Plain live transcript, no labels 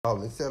Oh,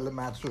 it's telling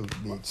my truth,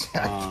 bitch.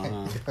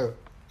 Uh-huh.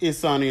 It's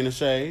Sunny in the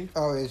Shade.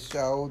 Oh, it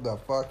sure the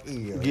fuck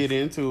is. Get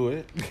into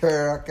it.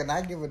 Girl, can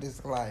I give a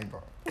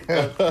disclaimer?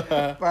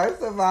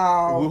 First of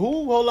all...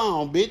 Hold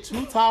on, bitch.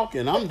 Who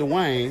talking? I'm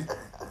Dwayne.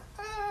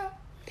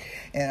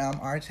 And I'm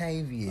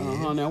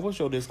Artavius. Now what's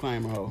your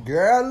disclaimer, ho?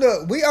 Girl,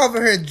 look, we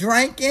over here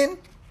drinking,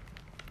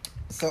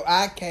 so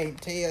I can't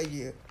tell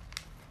you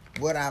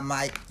what I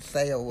might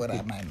say or what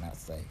I might not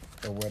say,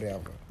 or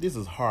whatever. This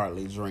is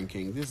hardly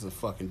drinking. This is a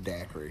fucking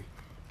daiquiri.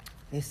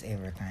 It's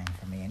everything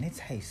for me, and it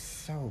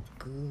tastes so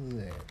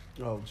good.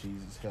 Oh,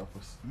 Jesus, help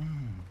us.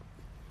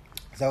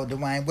 So,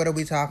 Dwayne, what are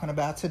we talking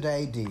about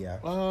today, dear?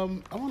 I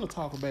want to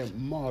talk about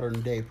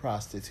modern day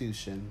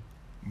prostitution.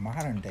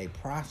 Modern day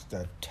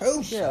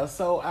prostitution? Yeah,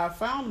 so I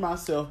found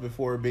myself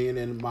before being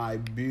in my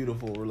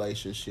beautiful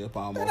relationship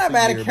almost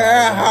Nobody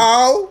care,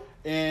 hoe.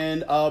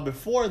 And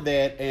before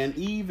that, and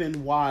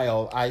even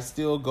while I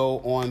still go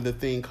on the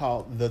thing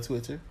called the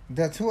Twitter.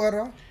 The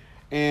Twitter?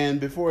 And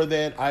before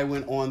that, I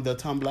went on the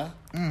Tumblr.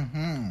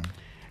 Mm-hmm.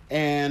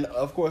 And,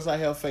 of course, I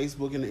have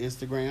Facebook and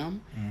Instagram.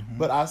 Mm-hmm.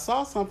 But I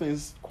saw something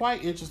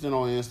quite interesting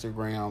on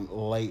Instagram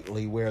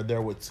lately where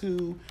there were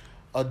two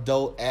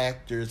adult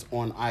actors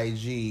on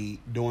IG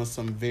doing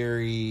some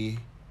very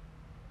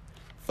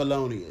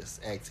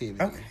felonious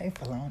activity. Okay,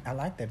 felonious. I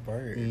like that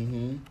word.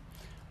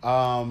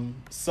 Mm-hmm.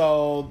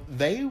 So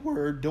they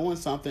were doing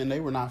something. They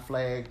were not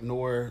flagged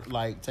nor,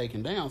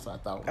 taken down. So I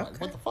thought,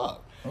 what the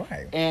fuck?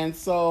 Right. And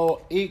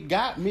so it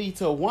got me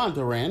to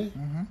wondering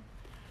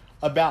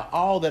about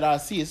all that I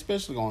see,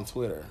 especially on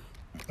Twitter,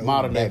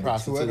 modern day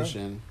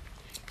prostitution,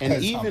 Twitter.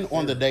 And even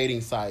on the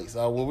dating sites.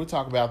 When we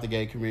talk about the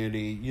gay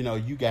community,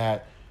 you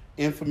got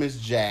Infamous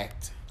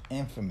Jacked.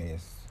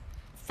 Infamous.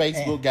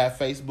 Facebook got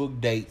Facebook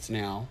dates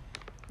now.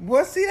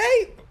 Well, see,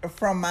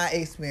 from my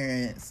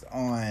experience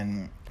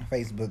on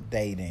Facebook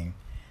dating,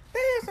 they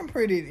have some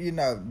pretty,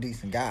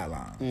 decent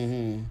guidelines.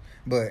 Mm-hmm.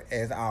 But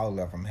as all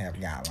of them have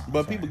guidelines.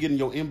 But people get in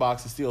your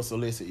inbox and still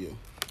solicit you.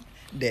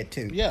 That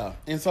too. Yeah.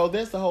 And so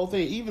that's the whole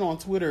thing. Even on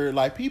Twitter,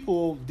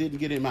 people didn't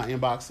get in my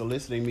inbox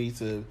soliciting me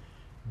to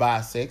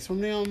buy sex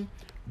from them.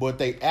 But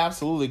they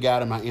absolutely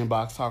got in my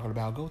inbox talking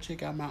about, go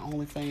check out my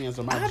OnlyFans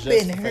or my I've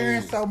been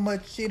hearing so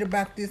much shit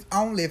about this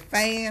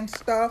OnlyFans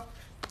stuff.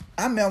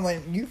 I remember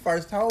when you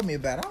first told me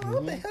about it. I don't know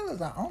what the hell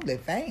is an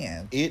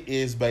OnlyFans. It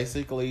is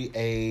basically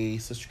a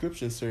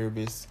subscription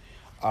service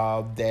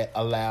that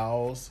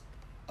allows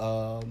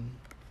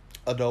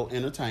adult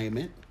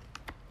entertainment,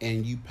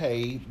 and you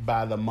pay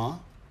by the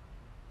month,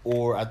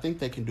 or I think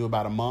they can do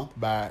about a month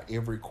by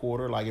every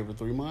quarter, like every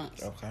 3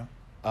 months. Okay.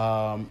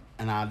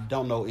 And I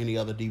don't know any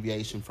other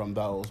deviation from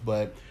those,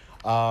 but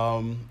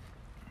I'll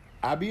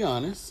be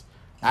honest.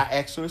 I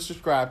actually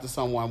subscribed to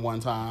someone one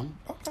time.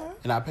 Okay.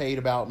 And I paid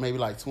about maybe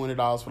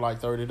 $20 for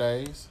 30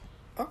 days.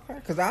 Okay,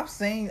 because I've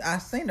seen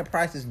the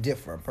prices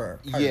differ per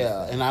person.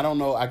 Yeah, and I don't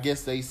know. I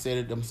guess they said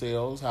it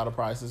themselves how the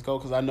prices go,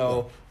 because I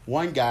know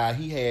one guy,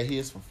 he had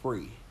his for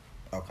free.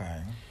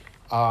 Okay.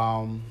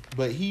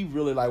 But he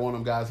really one of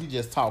them guys. He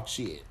just talks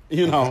shit,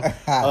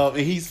 and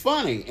he's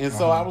funny. And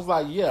so I was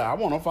like, yeah, I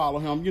want to follow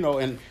him,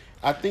 And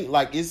I think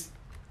it's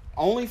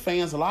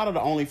OnlyFans. A lot of the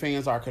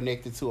OnlyFans are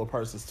connected to a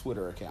person's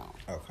Twitter account.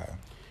 Okay.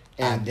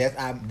 And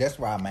that's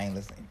why I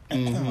mainly see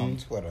on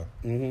Twitter.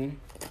 Mm-hmm.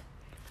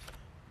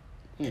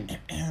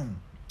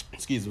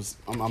 Excuse me,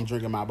 I'm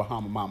drinking my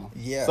Bahama Mama.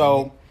 Yeah.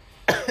 So,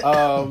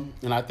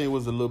 and I think it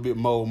was a little bit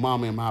more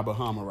Mama in my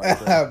Bahama right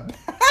there.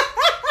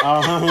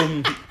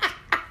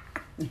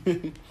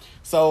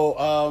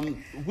 So,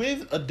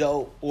 with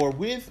adult or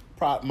with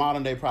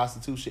modern day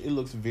prostitution, it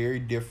looks very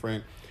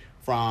different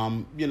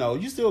from,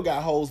 you still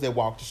got hoes that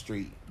walk the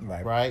street,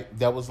 right?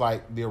 That was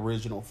the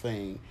original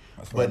thing.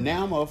 But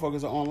now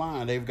motherfuckers are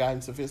online. They've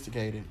gotten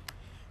sophisticated.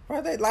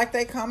 Right,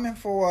 they coming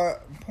for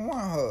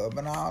Pornhub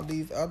and all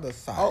these other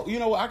sites. Oh, you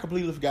know what? I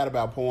completely forgot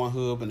about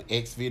Pornhub and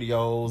X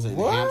videos and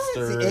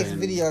Hamster. See, X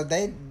videos,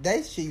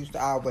 they shit used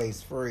to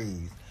always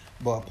freeze.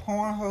 But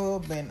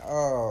Pornhub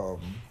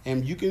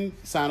and you can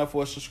sign up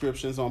for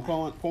subscriptions on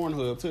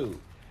Pornhub too.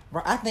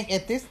 Right, I think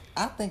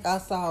I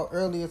saw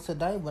earlier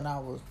today when I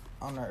was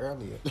on there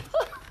earlier.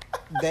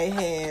 They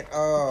had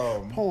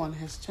porn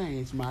has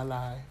changed my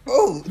life.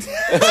 Ooh.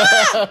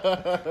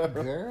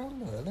 Girl,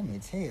 look, let me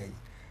tell you.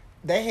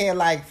 They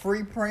had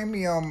free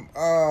premium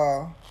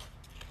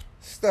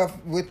stuff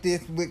with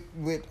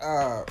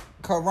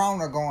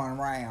Corona going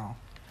around.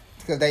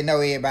 Because they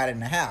know everybody in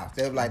the house.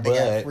 They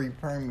got free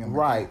premium.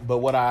 Right. But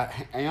what I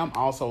am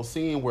also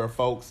seeing where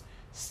folks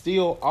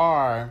still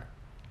are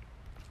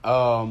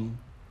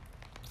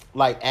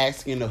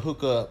asking to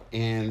hook up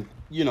and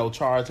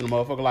charging the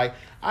motherfucker.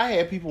 I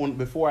had people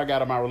before I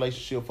got in my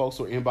relationship, folks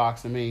were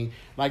inboxing me.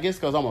 I guess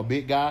because I'm a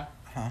big guy.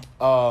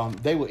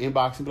 They would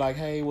inbox and be like,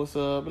 hey, what's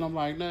up? And I'm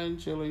like, nothing,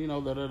 chilling,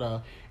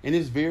 da-da-da. And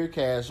it's very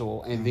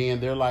casual. And then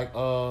they're like,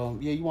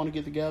 yeah, you want to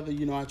get together?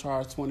 I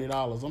charge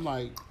 $20. I'm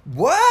like,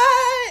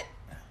 what?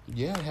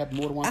 Yeah, it happened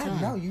more than one time.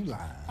 I know you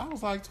lying. I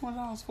was like,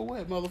 $20 for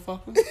what,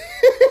 motherfucker?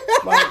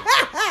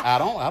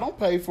 I don't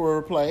pay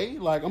for play.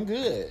 I'm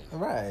good.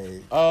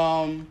 Right.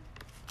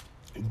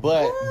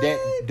 But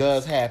that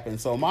does happen.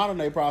 So modern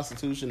day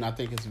prostitution, I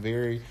think, is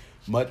very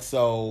much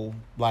so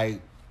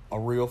like a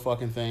real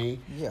fucking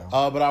thing. Yeah.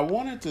 But I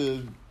wanted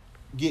to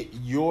get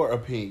your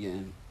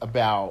opinion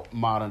about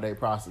modern day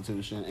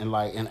prostitution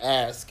and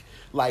ask,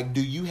 like,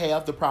 do you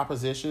have the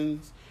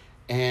propositions,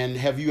 and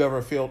have you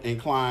ever felt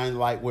inclined,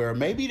 like, where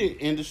maybe the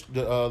industry,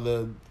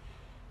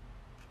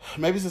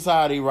 maybe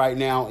society right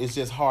now is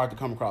just hard to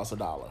come across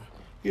 $1.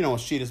 You know,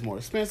 shit is more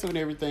expensive and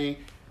everything.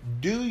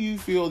 Do you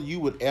feel you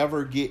would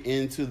ever get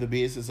into the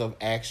business of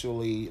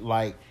actually,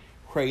 like,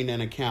 creating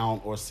an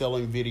account or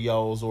selling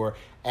videos or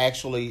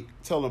actually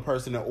telling a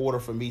person in order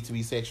for me to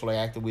be sexually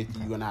active with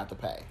you and I have to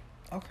pay?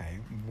 Okay,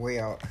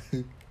 well,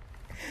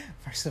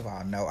 first of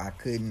all, no, I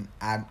couldn't.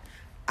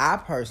 I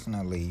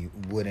personally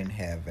wouldn't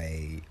have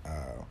a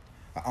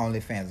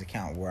OnlyFans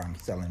account where I'm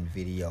selling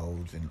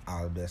videos and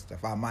all of that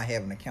stuff. I might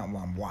have an account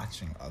where I'm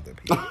watching other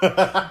people.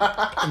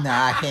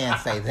 Now, I can't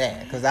say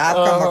that because I've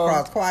come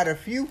across quite a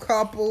few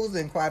couples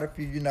and quite a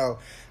few,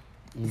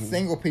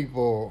 single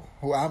people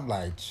who I'm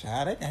like,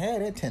 child, they can have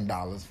that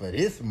 $10 for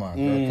this month.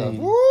 Because,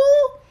 woo!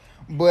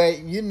 But,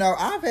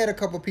 I've had a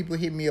couple people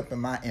hit me up in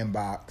my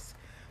inbox,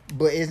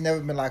 but it's never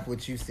been like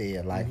what you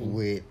said, like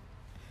with,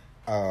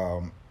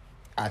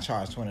 I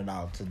charge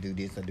 $20 to do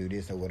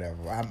this or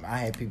whatever. I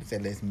had people say,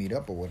 let's meet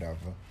up or whatever.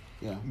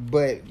 Yeah.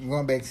 But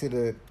going back to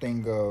the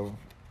thing of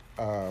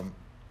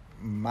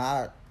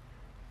my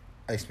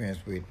experience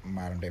with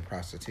modern day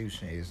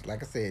prostitution is,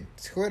 like I said,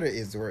 Twitter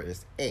is where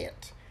it's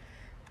at.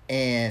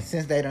 And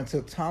since they done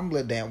took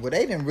Tumblr down, well,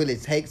 they didn't really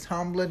take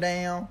Tumblr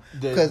down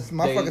because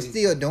motherfuckers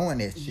still doing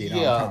this shit on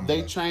Tumblr. Yeah,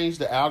 they changed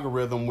the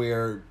algorithm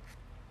where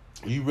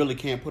you really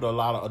can't put a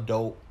lot of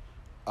adult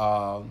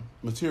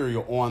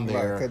material on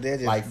there,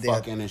 right, like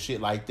fucking and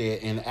shit like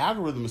that. And the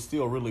algorithm is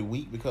still really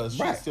weak because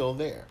shit's still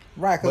there.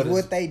 Right, because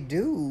what they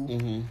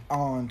do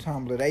on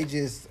Tumblr, they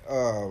just,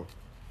 I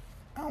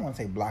don't want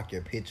to say block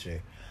your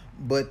picture,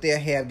 but they'll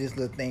have this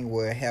little thing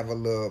where have a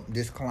little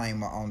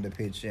disclaimer on the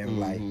picture and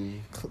like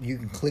you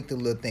can click the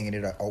little thing and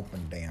it'll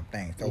open the damn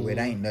thing. So it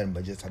ain't nothing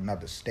but just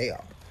another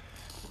step.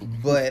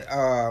 But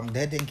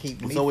that didn't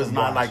keep me. So it's from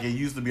not watching. like it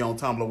used to be on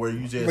Tumblr where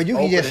you just you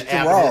open can just an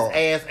app and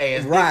it's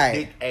ass,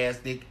 right,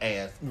 dick,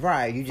 ass.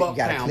 Right, you just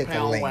gotta click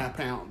a link.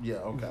 Pound. Yeah,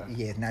 okay.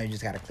 Yes, now you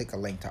just gotta click a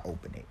link to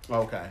open it.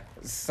 Okay.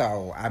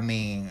 So I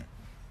mean,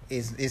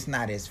 it's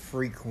not as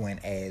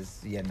frequent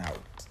as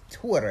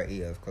Twitter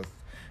is, because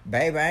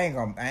baby, I ain't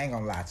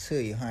gonna lie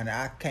to you, honey.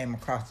 I came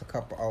across a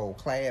couple old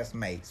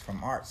classmates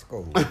from art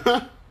school.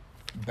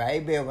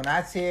 Baby, when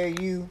I tell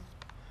you,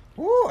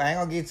 woo, I ain't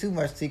gonna get too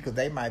much tea because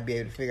they might be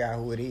able to figure out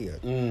who it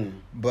is.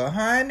 But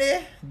honey,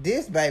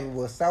 this baby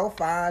was so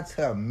fine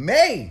to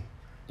me.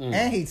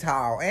 And he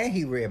tall and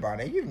he red on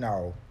it. You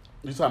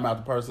talking about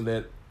the person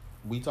that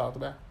we talked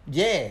about?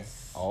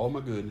 Yes. Oh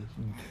my goodness.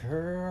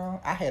 Girl,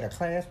 I had a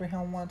class with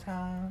him one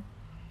time.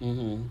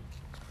 And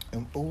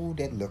ooh,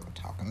 that look of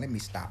talking. Let me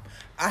stop.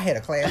 I had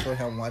a class with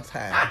him one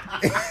time.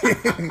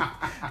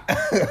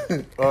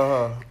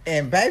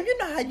 And babe, you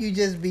know how you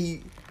just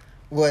be.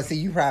 Well, see,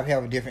 you probably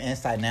have a different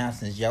insight now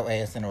since your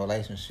ass in a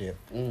relationship.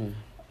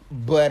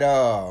 But,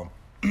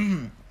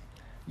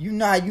 you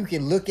know how you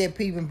can look at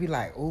people and be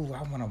like, ooh,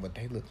 I wonder what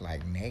they look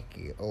like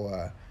naked.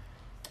 Or,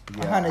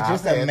 honey,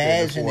 just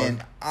imagining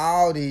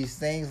all these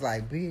things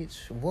like,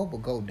 bitch, what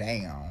would go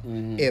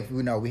down if,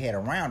 we had a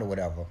round or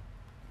whatever.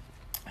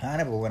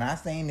 Honey, but when I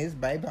seen this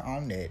baby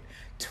on that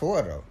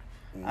Twitter,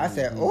 I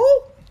said,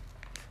 ooh.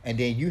 And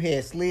then you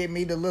had slid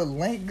me the little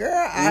link,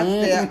 girl. I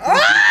said,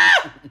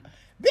 ah!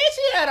 Bitch,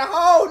 he had a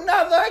whole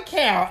nother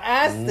account.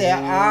 I said,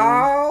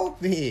 oh,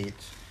 bitch.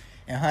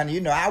 And,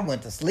 honey, I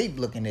went to sleep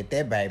looking at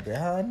that baby.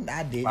 Honey,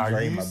 I didn't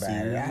dream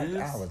about it.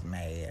 I was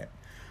mad.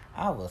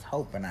 I was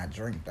hoping I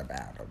dreamed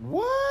about it.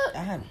 What?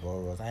 I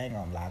was. I ain't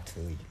gonna lie to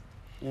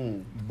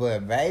you.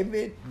 But,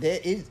 baby,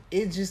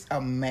 it just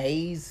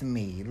amazed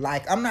me.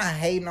 Like, I'm not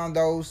hating on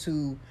those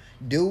who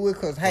do it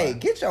because, hey,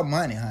 get your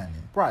money, honey.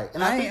 Right.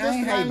 And I think that's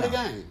the name of the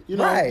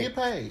game. Get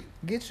paid.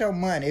 Get your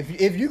money.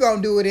 If you're going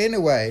to do it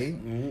anyway,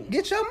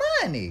 get your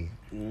money.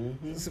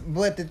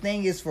 But the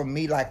thing is, for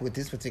me, like with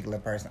this particular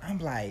person, I'm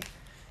like,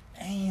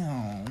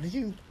 damn, did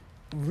you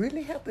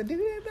really have to do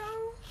that,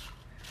 though?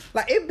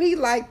 Like, it be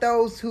like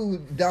those who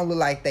don't look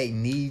like they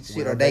need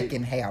shit or they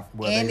can have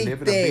anything. They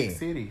live in a big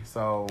city,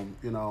 so,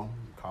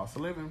 cost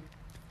of living.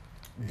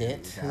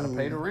 That too. Gotta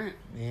pay the rent.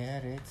 Yeah,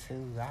 that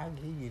too. I'll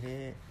give you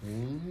that.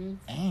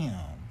 Damn.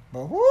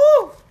 But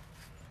whoo!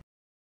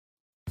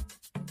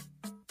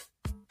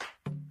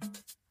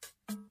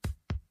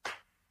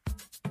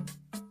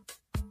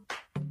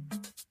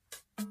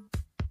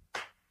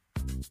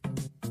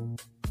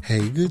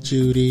 Hey, good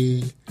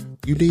Judy.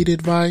 You need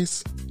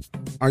advice?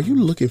 Are you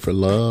looking for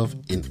love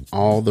in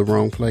all the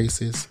wrong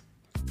places?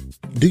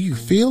 Do you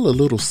feel a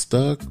little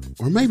stuck,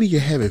 or maybe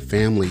you're having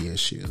family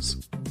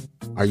issues?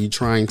 Are you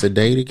trying to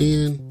date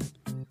again?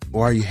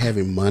 Or are you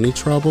having money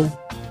trouble?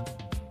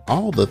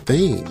 All the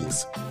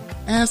things.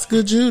 Ask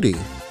Good Judy.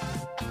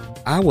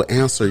 I will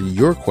answer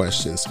your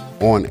questions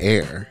on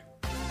air.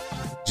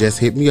 Just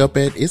hit me up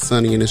at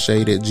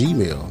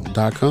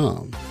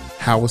itssunnyintheshade@gmail.com.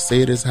 How it's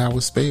said is how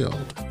it's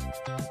spelled.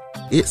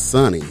 It's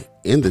Sunny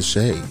in the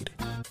Shade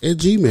at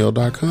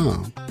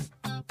gmail.com.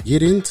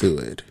 Get into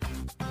it.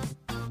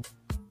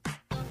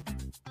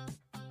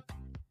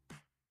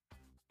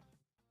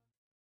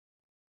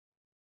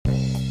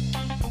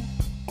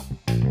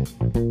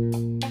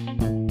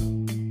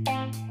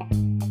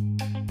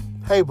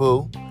 Hey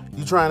boo,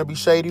 you trying to be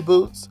shady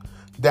boots?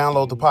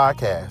 Download the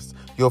podcast.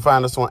 You'll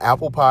find us on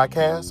Apple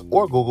Podcasts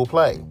or Google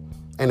Play.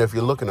 And if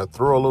you're looking to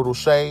throw a little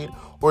shade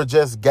or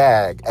just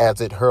gag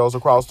as it hurls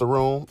across the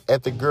room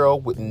at the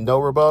girl with no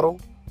rebuttal,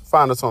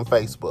 find us on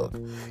Facebook.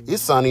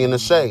 It's Sunny in the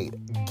Shade.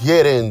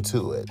 Get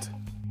into it.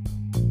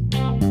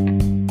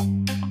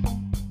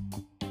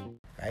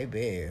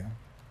 Baby,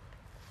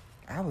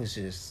 I was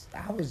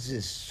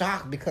just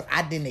shocked because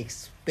I didn't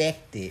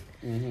expect it.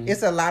 Mm-hmm.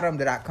 It's a lot of them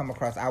that I come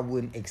across. I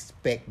wouldn't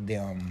expect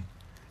them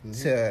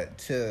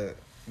to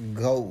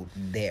go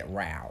that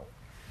route.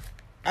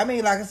 I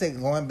mean, like I said,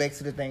 going back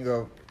to the thing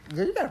of,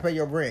 girl, you gotta pay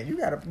your rent. You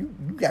got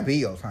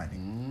bills, honey.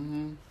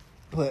 Mm-hmm.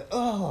 But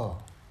damn.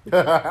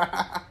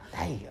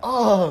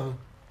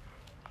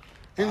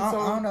 And I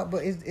don't know.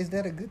 But is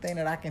that a good thing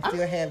that I can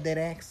still have that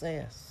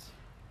access?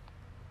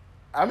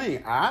 I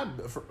mean,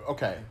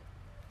 okay.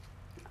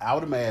 I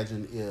would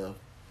imagine if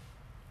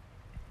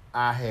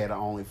I had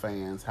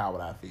OnlyFans, how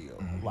would I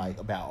feel like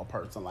about a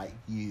person like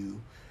you,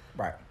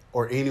 right,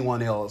 or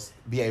anyone else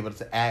be able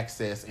to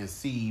access and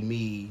see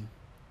me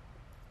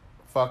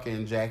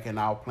fucking jacking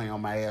out, playing on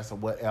my ass or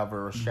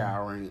whatever,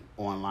 showering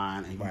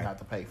online, and you have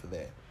to pay for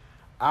that.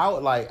 I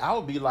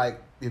would be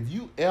like, if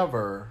you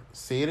ever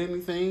said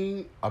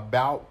anything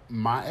about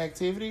my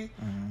activity,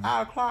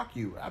 I'll clock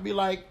you. I'd be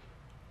like,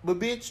 but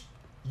bitch,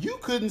 you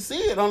couldn't see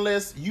it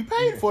unless you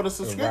paid for the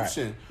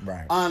subscription.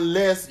 Right.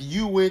 Unless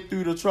you went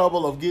through the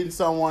trouble of getting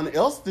someone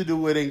else to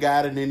do it and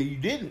got it and you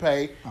didn't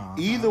pay.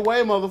 Either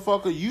way,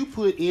 motherfucker, you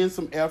put in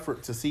some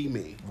effort to see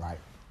me. Right.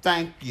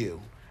 Thank you.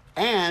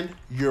 And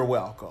you're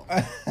welcome.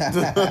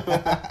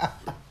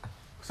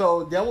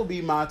 So that would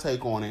be my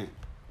take on it.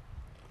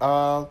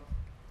 I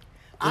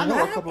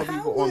know a couple of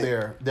people on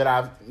there that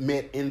I've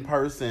met in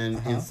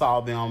person and saw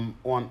them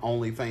on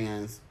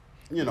OnlyFans,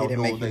 doing what they doing. Did it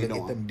make you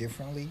look at them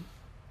differently?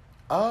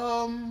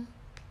 I'm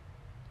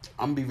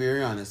gonna be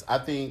very honest. I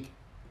think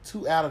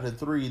 2 out of the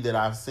 3 that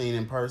I've seen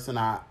in person,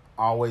 I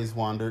always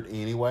wondered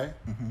anyway.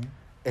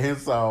 And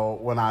so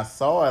when I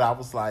saw it, I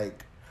was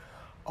like,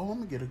 "Oh, I'm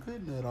gonna get a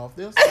good nut off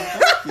this one.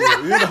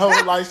 Thank you."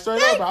 Like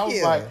straight up, I was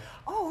like,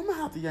 "Oh, I'm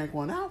gonna have to yank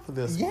one out for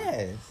this one."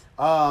 Yes.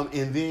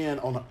 And then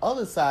on the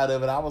other side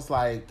of it, I was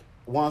like,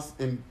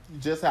 and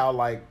just how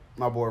like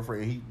my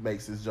boyfriend, he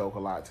makes this joke a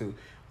lot too.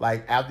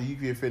 Like, after you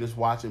get finished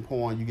watching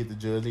porn, you get to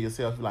judging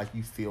yourself. You're like,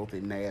 you filthy,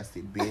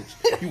 nasty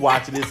bitch. You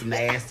watching this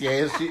nasty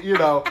ass shit,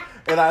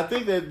 And I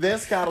think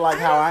that's kind of like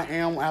how I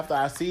am after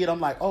I see it. I'm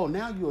like, oh,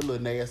 now you a little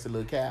nasty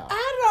little cow.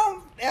 I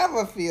don't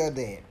ever feel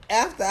that.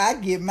 After I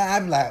get mine,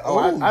 I'm like,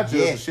 I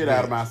judge the shit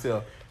out of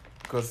myself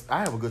because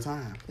I have a good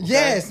time. Okay?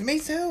 Yes, me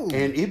too.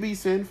 And it be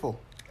sinful.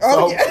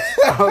 Oh, yeah.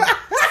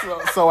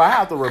 So I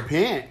have to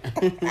repent.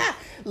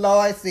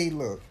 Lord, see,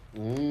 look.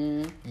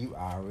 You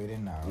already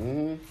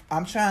know.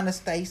 I'm trying to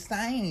stay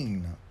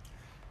sane.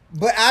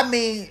 But I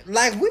mean,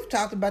 like we've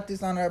talked about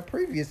this on our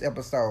previous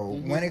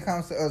episode. When it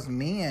comes to us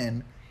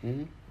men,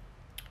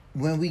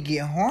 when we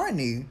get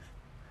horny,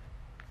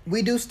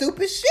 we do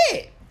stupid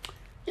shit.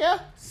 Yeah.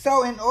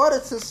 So in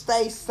order to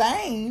stay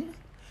sane,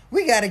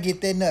 we got to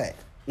get that nut.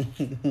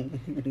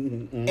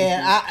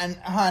 And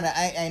honey,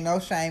 ain't no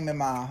shame in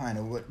my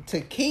honey.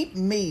 To keep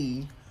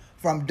me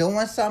from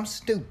doing something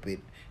stupid.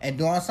 And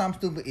doing something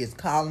stupid is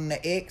calling the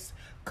ex,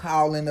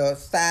 calling a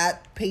side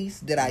piece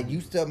that I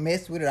used to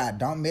mess with, that I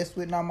don't mess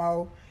with no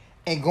more,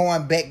 and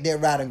going back that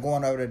route and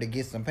going over there to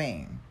get some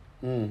pain.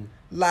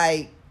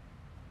 Like,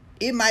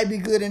 it might be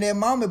good in that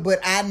moment, but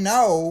I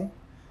know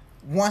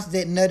once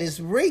that nut is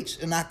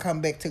reached and I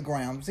come back to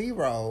ground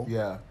zero,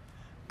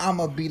 I'm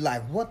going to be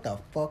like, what the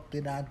fuck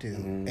did I do?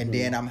 And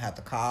then I'm going to have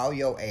to call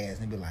your ass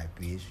and be like,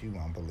 bitch, you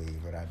won't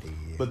believe what I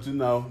did. But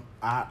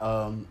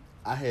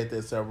I had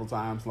that several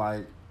times,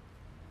 like,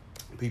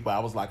 people, I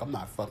was like, I'm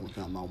not fucking with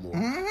them no more.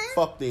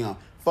 Fuck them.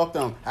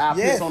 I'll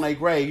piss on their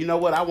grave. You know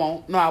what? I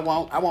won't. No, I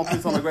won't. I won't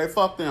piss on their grave.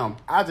 Fuck them.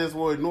 I just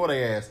will ignore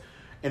their ass.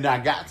 And I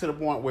got to the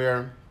point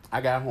where I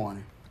got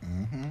horny.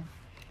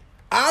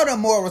 All the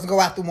morals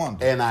go out the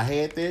window. And I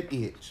had that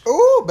itch.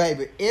 Ooh,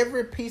 baby.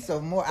 Every piece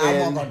of more. I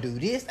ain't gonna do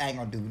this. I ain't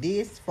gonna do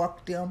this.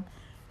 Fuck them.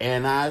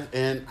 And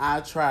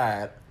I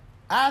tried.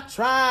 I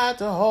tried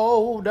to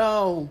hold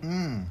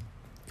on.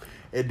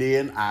 And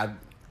then I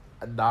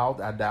dialed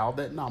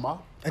that number.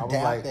 I was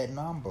like, that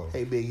number.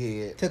 Hey, big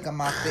head. Took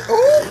him off the...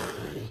 Ooh!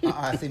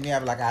 See, me, I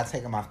was like, I'll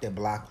take him off their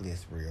block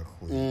list real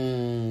quick.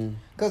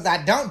 Because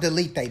I don't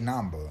delete their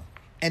number.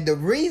 And the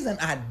reason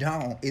I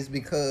don't is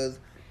because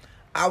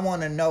I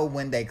want to know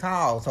when they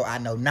call so I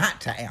know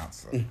not to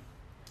answer.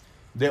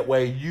 That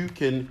way you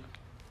can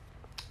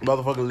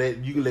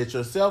motherfucker, you can let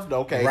yourself know,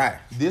 okay, right.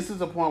 This is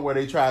a point where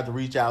they tried to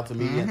reach out to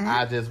me and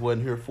I just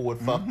wasn't here for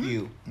it. Fuck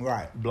you.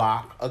 Right.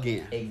 Block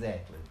again.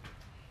 Exactly.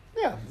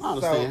 Yeah, I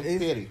understand. So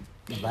Petty.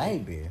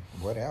 Baby,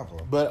 whatever.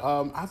 But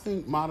I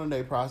think modern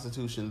day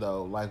prostitution,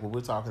 though, like when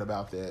we're talking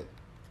about that,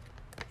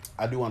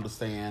 I do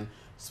understand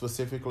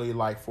specifically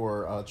like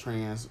for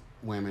trans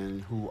women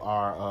who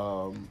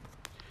are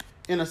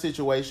in a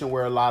situation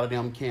where a lot of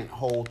them can't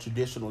hold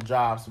traditional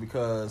jobs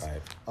because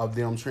of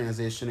them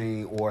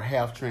transitioning or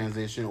have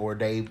transitioned, or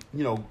they,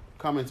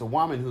 come into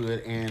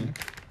womanhood and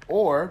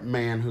or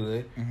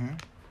manhood.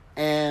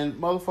 And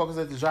motherfuckers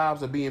at the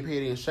jobs are being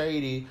petty and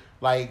shady.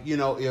 Like,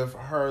 if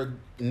her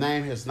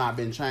name has not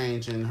been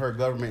changed and her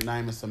government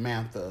name is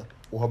Samantha,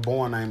 or her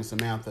born name is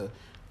Samantha,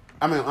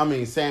 I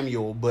mean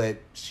Samuel, but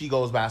she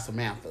goes by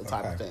Samantha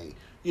type of thing.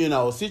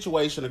 A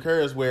situation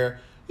occurs where,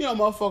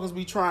 motherfuckers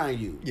be trying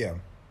you. Yeah.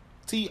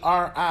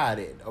 TRI'd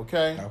it,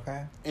 okay?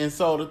 Okay. And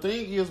so the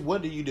thing is,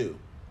 what do you do?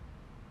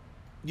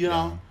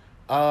 Yeah.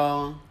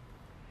 And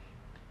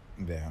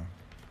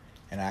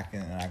I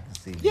can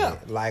see yeah.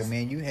 that. Like,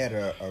 man, you had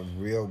a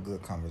real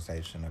good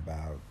conversation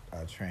about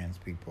trans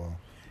people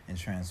and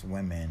trans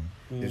women,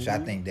 which I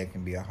think that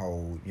can be a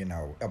whole,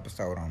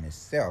 episode on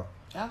itself.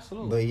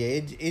 Absolutely. But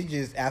yeah, it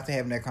just, after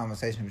having that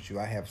conversation with you,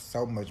 I have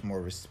so much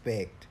more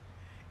respect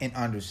and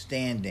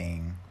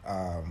understanding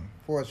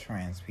for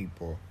trans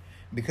people.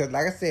 Because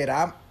like I said,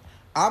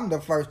 I'm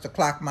the first to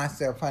clock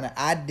myself, honey.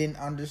 I didn't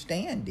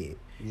understand it.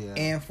 Yeah.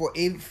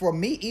 And for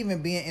me,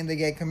 even being in the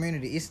gay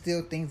community, it's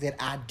still things that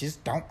I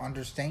just don't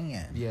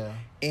understand. Yeah.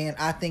 And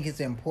I think it's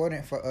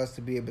important for us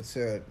to be able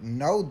to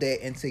know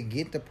that and to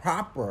get the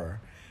proper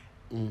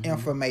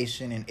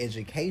information and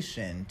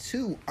education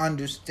to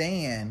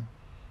understand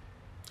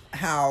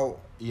how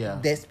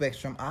that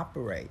spectrum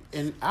operates.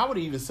 And I would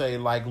even say,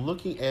 like,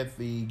 looking at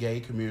the gay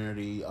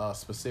community,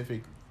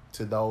 specific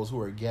to those who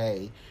are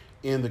gay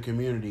in the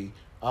community,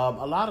 a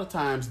lot of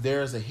times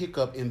there's a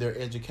hiccup in their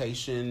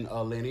education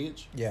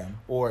lineage,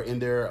 or in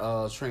their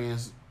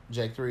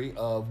trajectory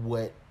of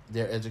what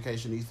their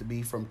education needs to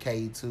be from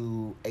K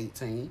to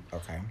 18,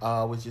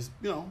 which is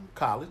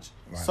college.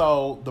 Right.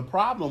 So the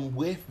problem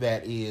with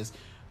that is,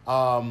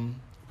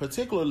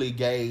 particularly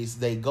gays,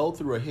 they go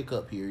through a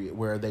hiccup period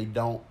where they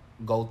don't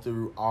go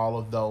through all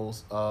of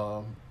those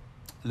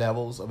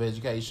levels of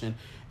education,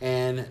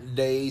 and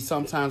they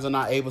sometimes are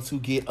not able to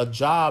get a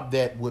job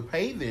that would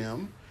pay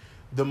them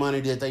the money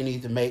that they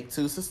need to make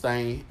to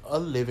sustain a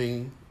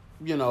living,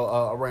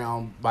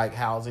 around like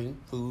housing,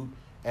 food,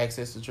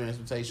 access to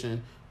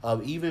transportation,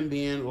 even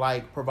being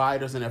like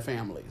providers in their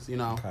families,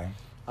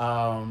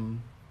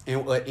 And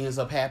what ends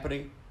up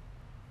happening,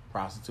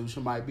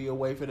 prostitution might be a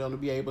way for them to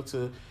be able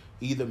to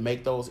either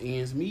make those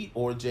ends meet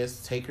or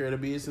just take care of the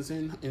business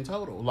in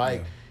total.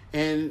 Like,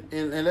 and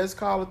let's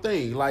call it a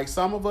thing. Like,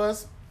 some of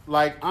us,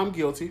 like, I'm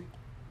guilty.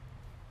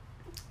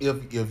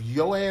 If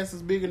your ass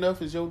is big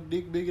enough, is your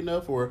dick big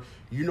enough, or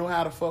you know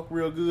how to fuck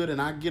real good,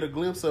 and I get a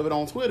glimpse of it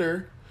on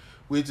Twitter,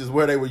 which is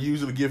where they would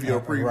usually give you a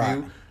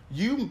preview,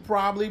 you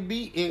probably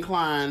be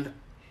inclined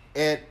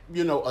at,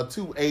 a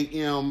 2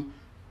 a.m.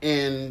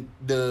 in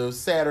the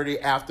Saturday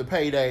after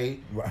payday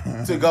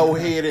to go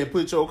ahead and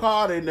put your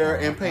card in there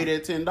and pay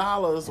that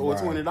 $10 or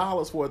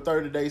 $20 for a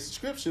 30-day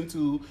subscription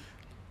to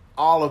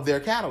all of their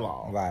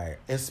catalog. Right.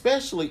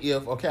 Especially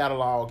if a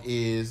catalog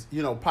is,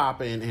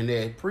 popping and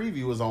that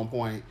preview is on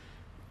point.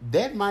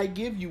 That might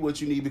give you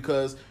what you need,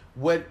 because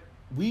what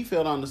we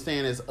fail to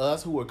understand is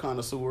us who are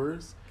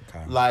connoisseurs.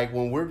 Okay. Like,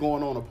 when we're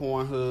going on a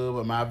Pornhub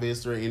or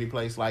MyVista or any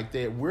place like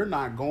that, we're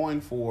not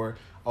going for,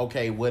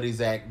 okay,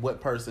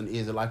 what person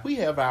is it? Like, we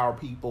have our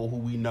people who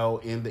we know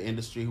in the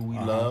industry who we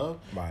love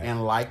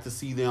and like to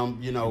see them,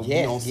 be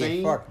on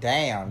scene. Fuck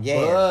down.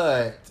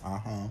 Yeah. But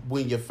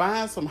when you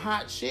find some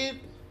hot shit,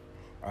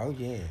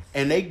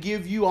 and they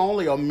give you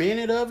only a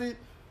minute of it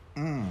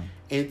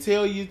and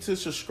tell you to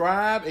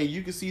subscribe, and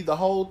you can see the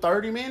whole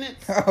 30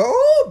 minutes.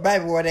 Oh,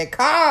 baby, what they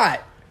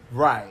caught.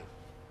 Right.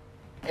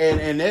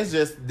 And that's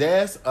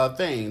a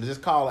thing.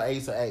 Just call an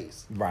ace an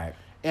ace. Right.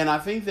 And I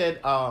think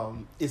that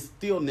it's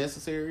still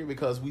necessary,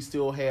 because we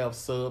still have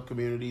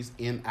sub-communities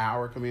in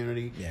our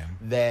community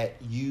that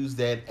use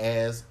that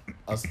as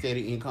a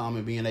steady income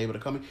and being able to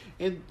come in.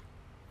 And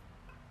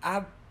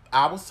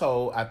I was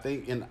told, I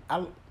think, and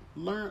I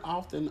learn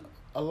often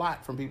a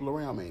lot from people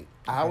around me.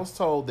 Okay. I was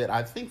told that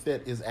I think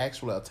that is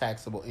actually a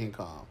taxable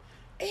income.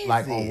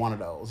 On one of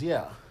those.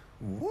 Yeah.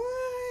 What?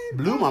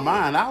 Blew my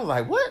mind. I was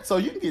like, what? So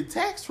you can get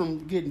taxed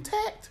from getting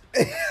taxed?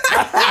 Right.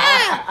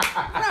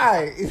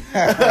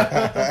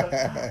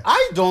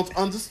 I don't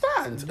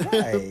understand.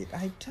 Right.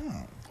 I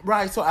don't.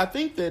 Right. So I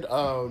think that,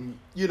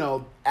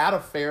 out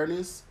of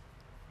fairness,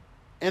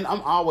 and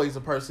I'm always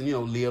a person,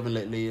 live and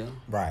let live.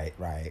 Right.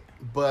 Right.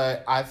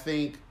 But I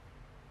think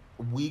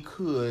we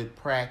could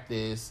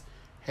practice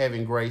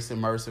having grace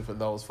and mercy for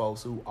those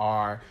folks who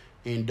are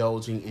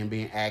indulging and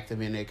being active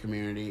in their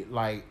community.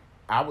 Like,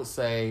 I would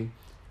say,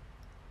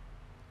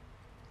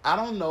 I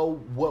don't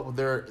know what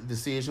their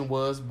decision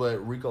was,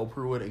 but Rico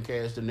Pruitt and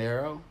Cash De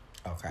Niro.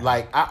 Okay.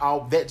 Like,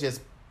 that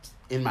just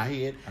in my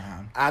head.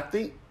 I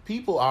think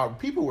people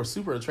were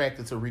super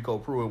attracted to Rico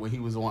Pruitt when he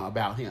was on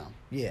About Him.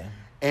 Yeah.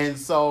 And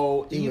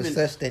so he was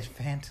such that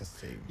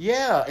fantasy.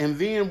 Yeah, and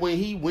then when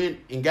he went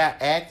and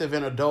got active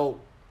in adult,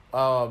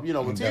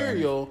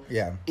 material,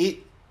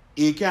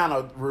 it kind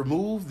of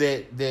removed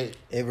that.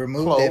 It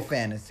removed cloak. that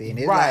fantasy, and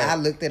it's like I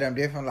looked at him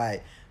different,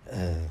 like,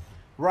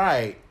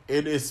 right.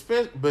 It is,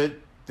 but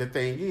the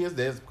thing is,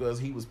 that's because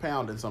he was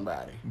pounding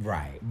somebody,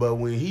 right? But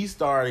when he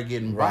started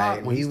getting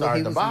bottom, when he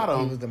started the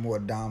bottom, he was the more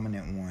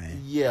dominant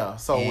one. Yeah.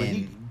 So when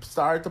he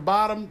started the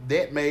bottom,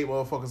 that made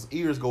motherfuckers'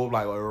 ears go up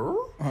like,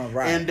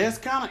 right. And that's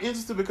kind of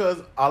interesting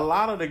because a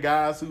lot of the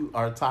guys who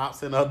are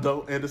tops in the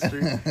adult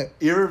industry,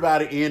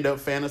 everybody end up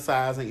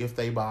fantasizing if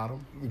they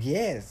bottom.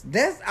 Yes,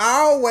 that's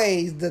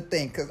always the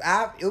thing. Because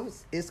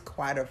it's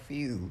quite a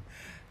few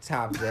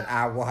tops that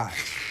I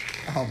watch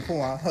on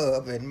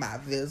Pornhub and My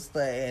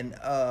Vista and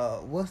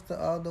what's the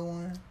other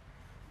one?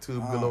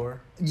 Tube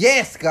Galore.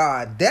 Yes,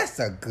 God, that's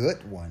a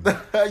good one.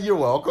 You're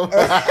welcome.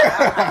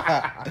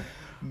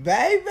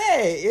 Baby,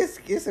 it's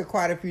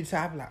quite a few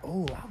tops. Like,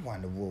 oh, I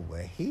wonder what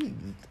would he.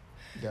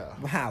 Yeah.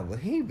 How would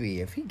he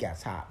be if he got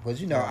top?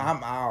 Because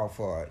I'm all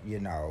for a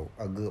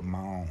good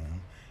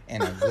moan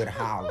and a good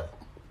holler,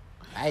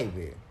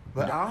 baby.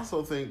 But I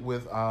also think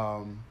with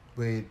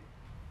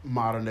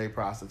modern day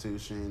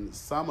prostitution,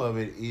 some of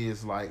it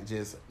is like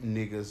just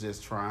niggas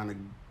just trying to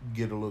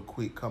get a little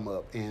quick come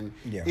up, and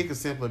it could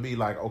simply be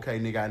like, okay,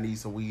 nigga, I need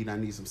some weed, I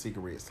need some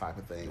cigarettes type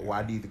of thing, or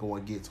I need to go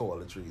and get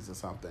toiletries or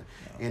something.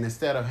 And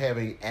instead of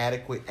having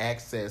adequate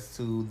access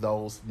to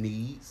those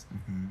needs,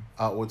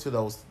 or to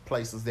those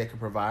places that can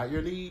provide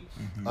your need,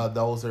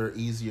 those are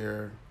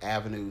easier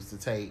avenues to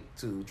take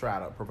to try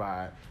to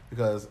provide.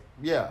 Because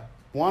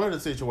one of the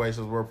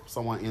situations where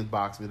someone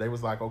inboxed me, they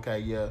was like, okay,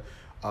 y'all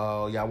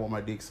want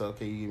my dick sucked?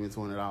 Can you give me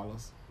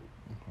 $20?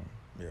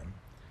 Yeah.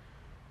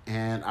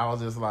 And I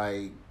was just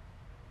like,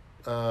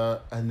 nah.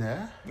 But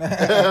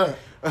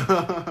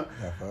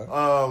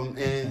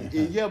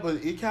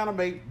it kind of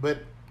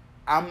but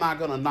I'm not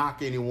gonna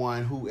knock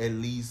anyone who at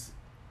least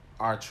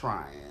are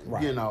trying,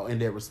 in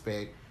that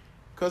respect,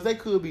 because they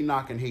could be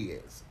knocking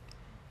heads,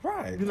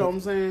 right? You know what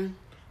I'm saying?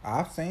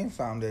 I've seen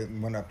some that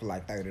went up to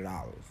like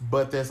 $30,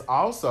 but there's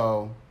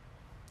also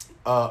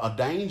a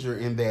danger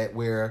in that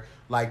where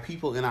like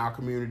people in our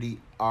community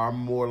are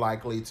more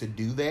likely to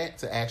do that,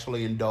 to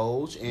actually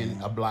indulge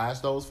and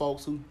oblige those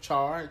folks who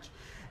charge.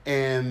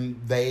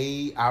 And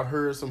I've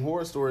heard some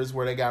horror stories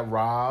where they got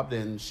robbed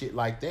and shit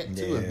like that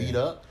too, and beat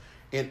up.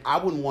 And I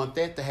wouldn't want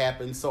that to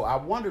happen. So I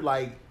wonder,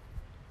 like,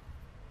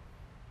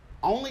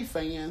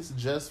 OnlyFans,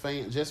 just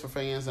for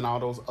fans, and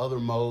all those other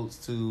modes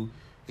to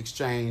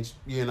exchange,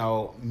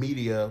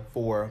 media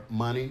for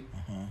money,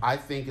 I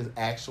think is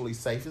actually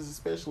safest,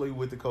 especially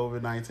with the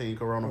COVID-19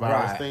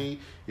 coronavirus thing.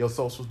 Your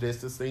social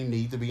distancing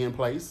need to be in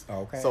place.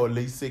 Okay. So at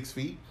least 6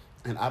 feet.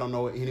 And I don't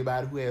know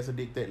anybody who has a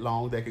dick that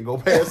long that can go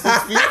past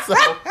 6 feet. So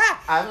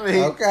I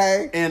think,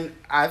 and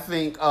I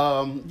think,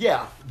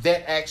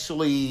 that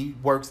actually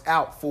works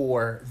out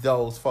for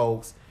those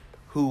folks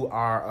who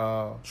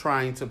are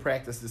trying to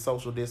practice the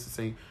social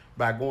distancing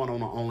by going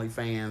on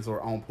OnlyFans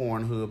or on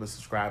Pornhub and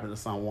subscribing to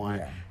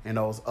someone and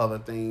those other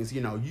things.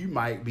 You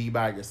might be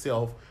by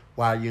yourself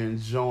while you're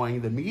enjoying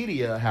the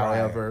media.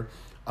 However,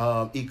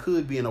 it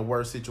could be in a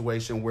worse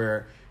situation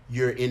where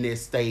you're in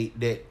this state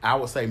that I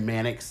would say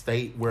manic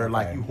state where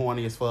like you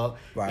horny as fuck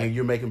and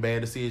you're making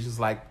bad decisions,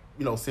 like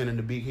sending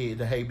the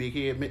hey big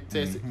head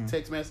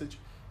text message.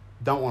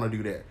 Don't want to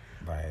do that.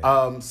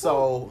 Right.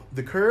 So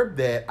the curb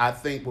that I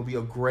think will be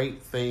a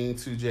great thing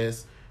to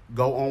just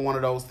go on one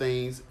of those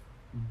things.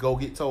 Go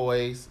get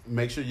toys.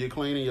 Make sure you're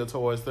cleaning your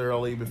toys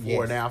thoroughly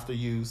before and after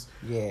use.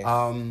 Yes.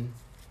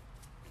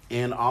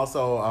 And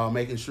also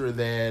making sure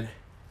that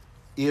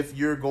if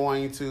you're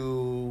going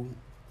to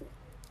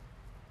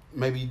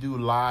maybe do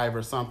live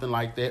or something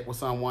like that with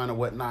someone or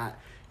whatnot,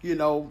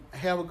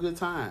 have a good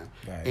time.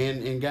 Right.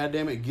 And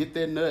goddamn it, get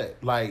that nut.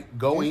 Like,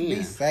 go in.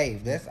 Be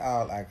safe. That's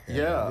all I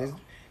care about. Just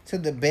to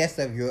the best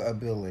of your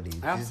ability.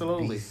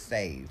 Absolutely. Just be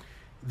safe.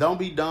 Don't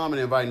be dumb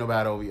and invite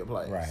nobody over your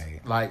place. Right.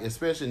 Like,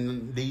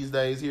 especially these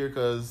days here,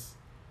 because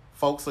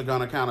folks are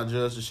going to kind of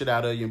judge the shit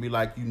out of you and be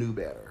like, you knew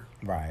better.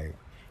 Right.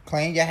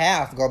 Clean your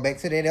house. Go back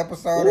to that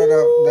episode of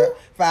the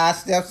 5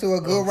 steps to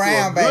a good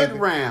round, baby. Good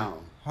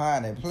round.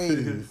 Honey,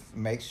 please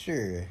make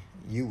sure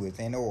you was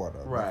in order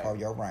before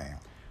your round.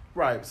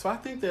 Right. So I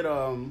think that,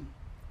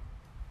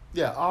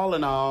 all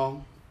in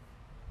all,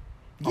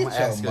 get your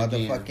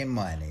motherfucking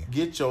money.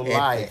 Get your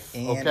life.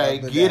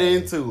 Okay? Get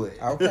into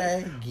it.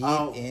 Okay?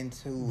 Get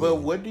into it.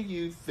 But what do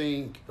you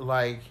think,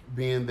 like,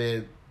 being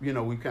that,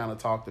 we kind of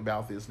talked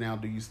about this now,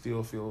 do you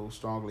still feel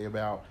strongly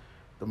about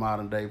the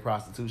modern day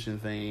prostitution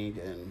thing?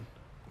 And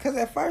because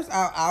at first, we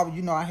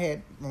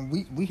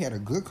had a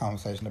good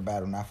conversation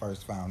about it when I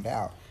first found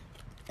out.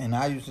 And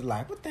I used to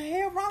like, what the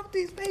hell wrong with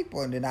these people?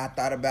 And then I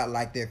thought about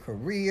like their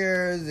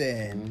careers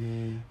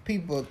and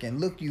people can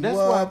look you up. That's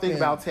why I think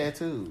about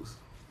tattoos.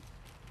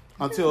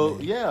 Until,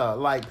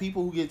 like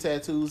people who get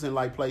tattoos in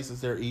like places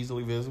they're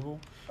easily visible.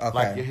 Okay.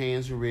 Like your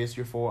hands, your wrists,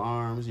 your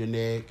forearms, your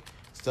neck,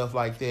 stuff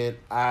like that,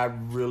 I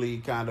really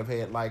kind of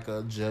had like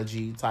a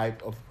judgy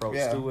type of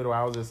approach to it, where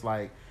I was just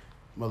like,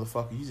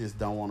 motherfucker, you just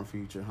don't want a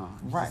future, huh?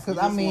 Right, because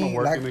I mean, want to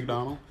work like, at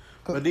McDonald's.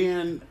 But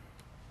then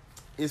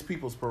it's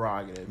people's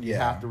prerogative. You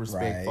have to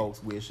respect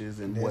folks' wishes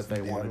and what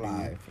they want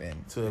to do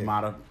to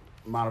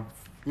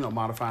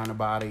modifying the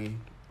body.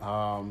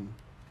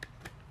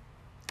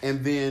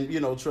 And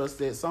then, trust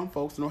that some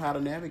folks know how to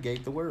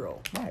navigate the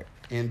world. Right.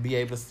 And be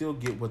able to still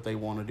get what they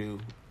want to do,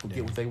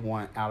 get what they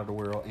want out of the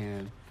world,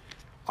 and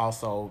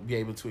also be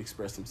able to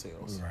express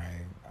themselves.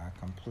 Right. I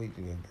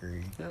completely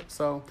agree. Yep.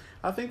 So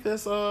I think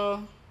that's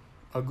a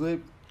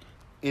good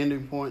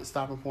ending point,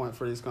 stopping point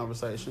for this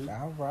conversation.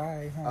 All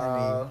right,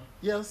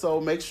 honey.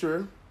 So make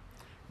sure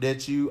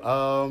that you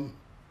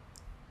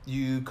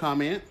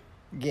comment.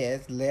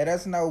 Yes, let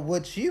us know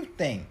what you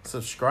think.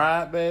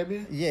 Subscribe,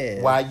 baby.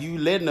 Yeah. While you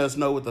letting us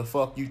know what the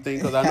fuck you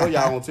think, because I know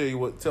y'all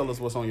gonna tell us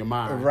what's on your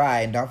mind. Right.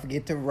 And don't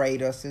forget to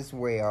rate us as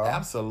well.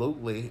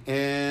 Absolutely.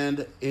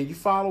 And you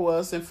follow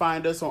us and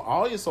find us on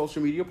all your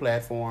social media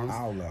platforms.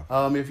 All of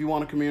them. If you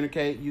want to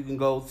communicate, you can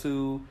go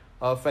to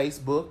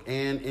Facebook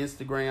and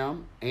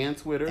Instagram and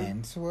Twitter.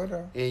 And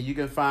you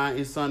can find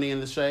It's Sunny in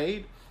the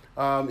Shade.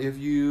 If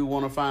you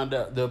want to find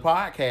the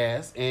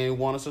podcast and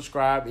want to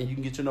subscribe, and you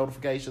can get your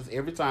notifications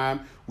every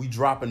time we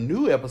drop a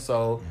new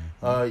episode,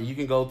 you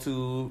can go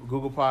to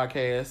Google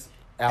Podcasts,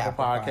 Apple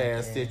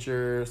Podcasts,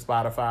 Stitcher,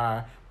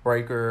 Spotify,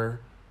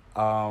 Breaker.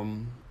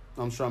 I'm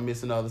sure I'm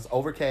missing others.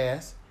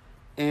 Overcast,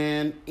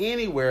 and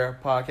anywhere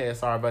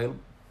podcasts are available,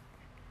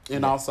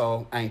 and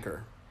also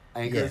Anchor.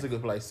 Anchor is a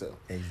good place too.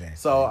 Exactly.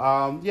 So,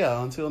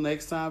 until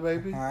next time,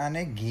 baby.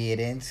 Honey, get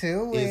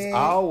into it. It's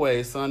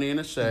always sunny in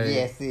the shade.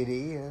 Yes, it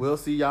is. We'll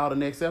see y'all the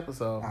next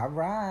episode. All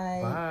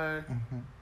right. Bye.